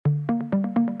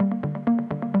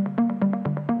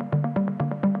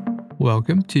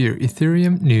Welcome to your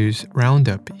Ethereum News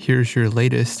Roundup. Here's your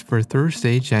latest for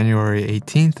Thursday, January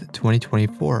 18th,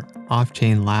 2024.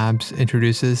 Off-Chain Labs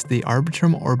introduces the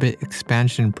Arbitrum Orbit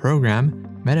expansion program.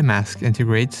 MetaMask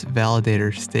integrates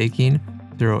Validator staking.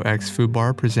 0x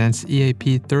Foobar presents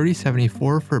EIP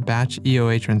 3074 for batch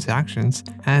EOA transactions.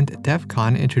 And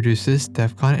DEFCON introduces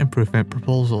DEFCON improvement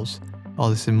proposals. All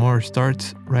this and more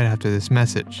starts right after this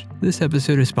message. This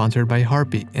episode is sponsored by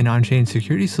Harpy, an on-chain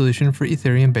security solution for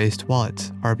Ethereum-based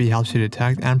wallets. Harpy helps you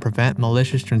detect and prevent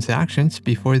malicious transactions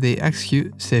before they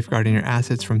execute, safeguarding your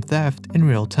assets from theft in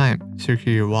real time.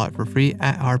 Secure your wallet for free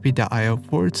at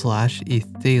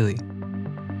harpy.io/ETHdaily.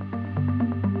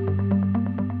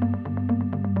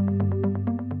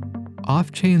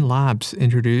 Off-Chain Labs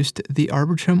introduced the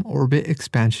Arbitrum Orbit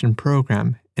expansion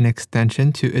program, an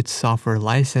extension to its software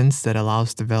license that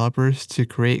allows developers to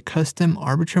create custom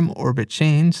Arbitrum Orbit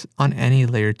chains on any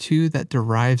layer 2 that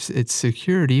derives its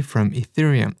security from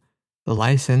Ethereum. The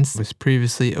license was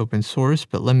previously open source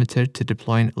but limited to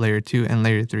deploying layer 2 and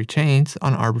layer 3 chains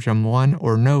on Arbitrum 1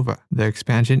 or Nova. The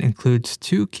expansion includes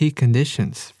two key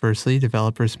conditions. Firstly,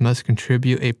 developers must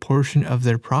contribute a portion of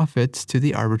their profits to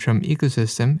the Arbitrum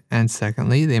ecosystem, and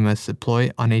secondly, they must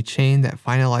deploy on a chain that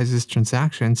finalizes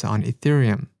transactions on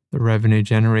Ethereum. The revenue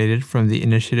generated from the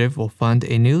initiative will fund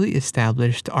a newly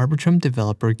established Arbitrum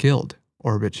Developer Guild.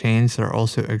 Orbit chains are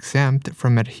also exempt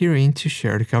from adhering to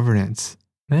shared governance.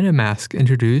 MetaMask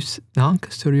introduced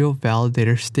non-custodial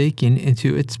validator staking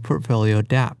into its portfolio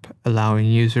dApp, allowing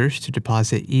users to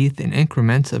deposit ETH in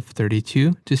increments of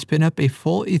 32 to spin up a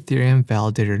full Ethereum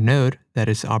validator node that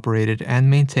is operated and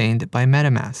maintained by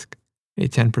MetaMask. A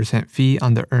 10% fee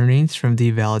on the earnings from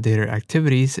the validator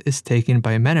activities is taken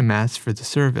by MetaMask for the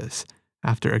service.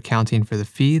 After accounting for the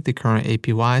fee, the current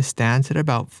APY stands at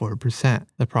about 4%.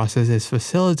 The process is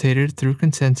facilitated through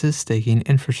consensus staking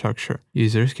infrastructure.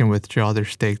 Users can withdraw their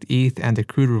staked ETH and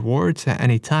accrued rewards at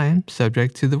any time,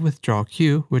 subject to the withdrawal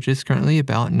queue, which is currently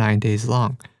about 9 days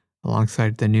long.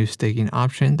 Alongside the new staking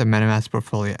option, the MetaMask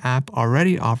Portfolio app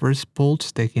already offers pooled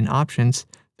staking options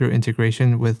through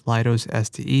integration with Lido's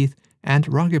STETH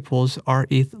and Rocket Pool's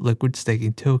RETH liquid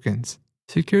staking tokens.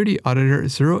 Security auditor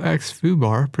 0x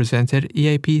Foobar presented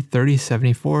EIP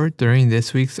 3074 during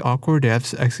this week's Awkward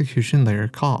Devs execution layer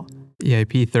call.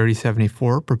 EIP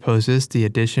 3074 proposes the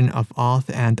addition of auth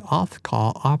and auth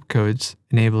call opcodes,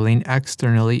 enabling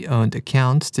externally owned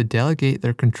accounts to delegate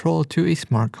their control to a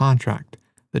smart contract.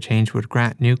 The change would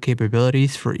grant new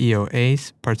capabilities for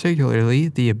EOAs, particularly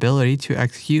the ability to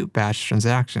execute batch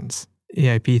transactions.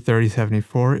 EIP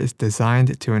 3074 is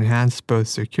designed to enhance both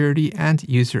security and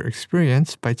user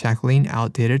experience by tackling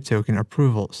outdated token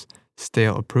approvals.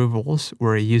 Stale approvals,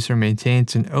 where a user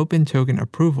maintains an open token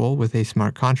approval with a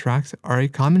smart contract, are a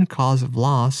common cause of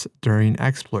loss during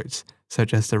exploits,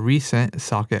 such as the recent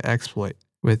socket exploit.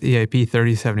 With EIP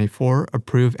 3074,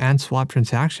 approve and swap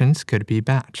transactions could be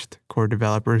batched. Core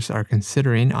developers are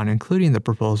considering on including the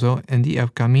proposal in the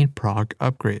upcoming prog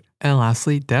upgrade. And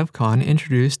lastly, DEFCON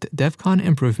introduced DEFCON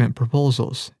improvement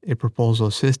proposals, a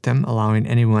proposal system allowing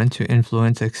anyone to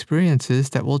influence experiences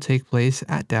that will take place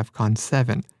at DEFCON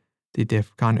 7. The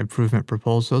DEFCON improvement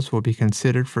proposals will be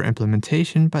considered for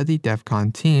implementation by the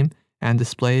DEFCON team and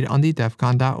displayed on the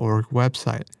defcon.org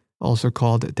website. Also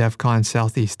called DEFCON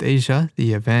Southeast Asia,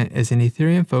 the event is an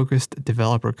Ethereum-focused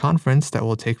developer conference that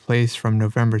will take place from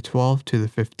November 12th to the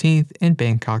 15th in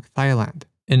Bangkok, Thailand.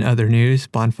 In other news,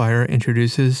 Bonfire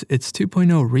introduces its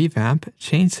 2.0 revamp,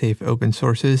 ChainSafe open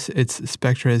sources its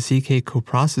Spectra ZK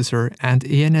coprocessor, and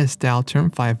ENS-DAO Term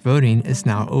 5 voting is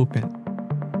now open.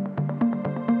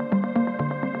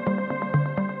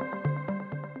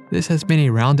 This has been a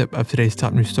roundup of today's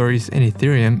top news stories in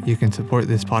Ethereum. You can support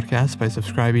this podcast by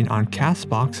subscribing on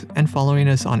Castbox and following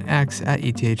us on X at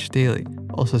ETHdaily.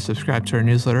 Also subscribe to our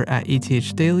newsletter at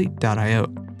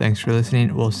ethdaily.io. Thanks for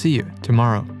listening. We'll see you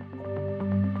tomorrow.